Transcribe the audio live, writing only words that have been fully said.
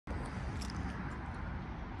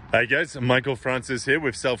Hi guys, Michael Francis here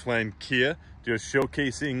with Southland Kia, just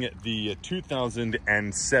showcasing the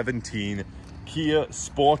 2017 Kia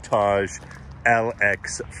Sportage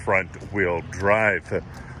LX front wheel drive.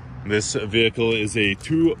 This vehicle is a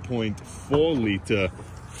 2.4 liter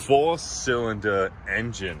 4-cylinder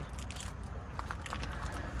engine.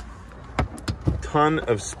 Ton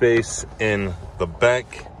of space in the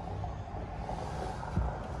back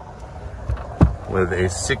with a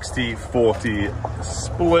 60-40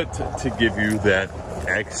 split to give you that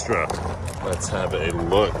extra. Let's have a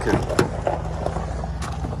look.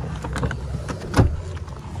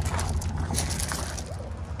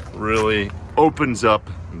 Really opens up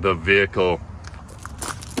the vehicle.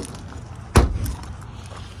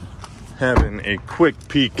 Having a quick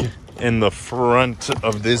peek in the front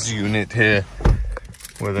of this unit here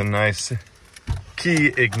with a nice key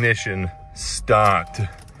ignition start.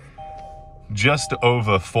 Just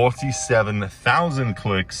over 47,000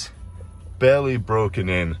 clicks, barely broken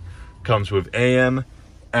in. Comes with AM,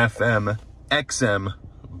 FM, XM,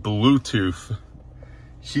 Bluetooth,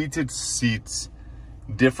 heated seats,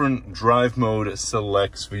 different drive mode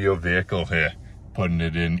selects for your vehicle here. Putting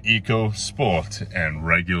it in Eco, Sport, and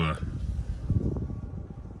Regular.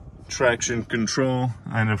 Traction control,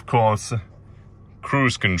 and of course,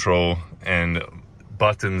 cruise control and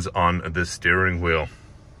buttons on the steering wheel.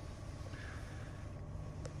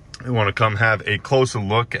 We want to come have a closer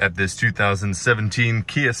look at this 2017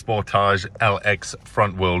 Kia Sportage LX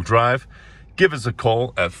front wheel drive. Give us a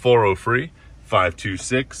call at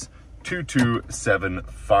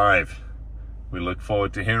 403-526-2275. We look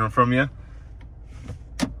forward to hearing from you.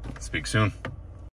 Speak soon.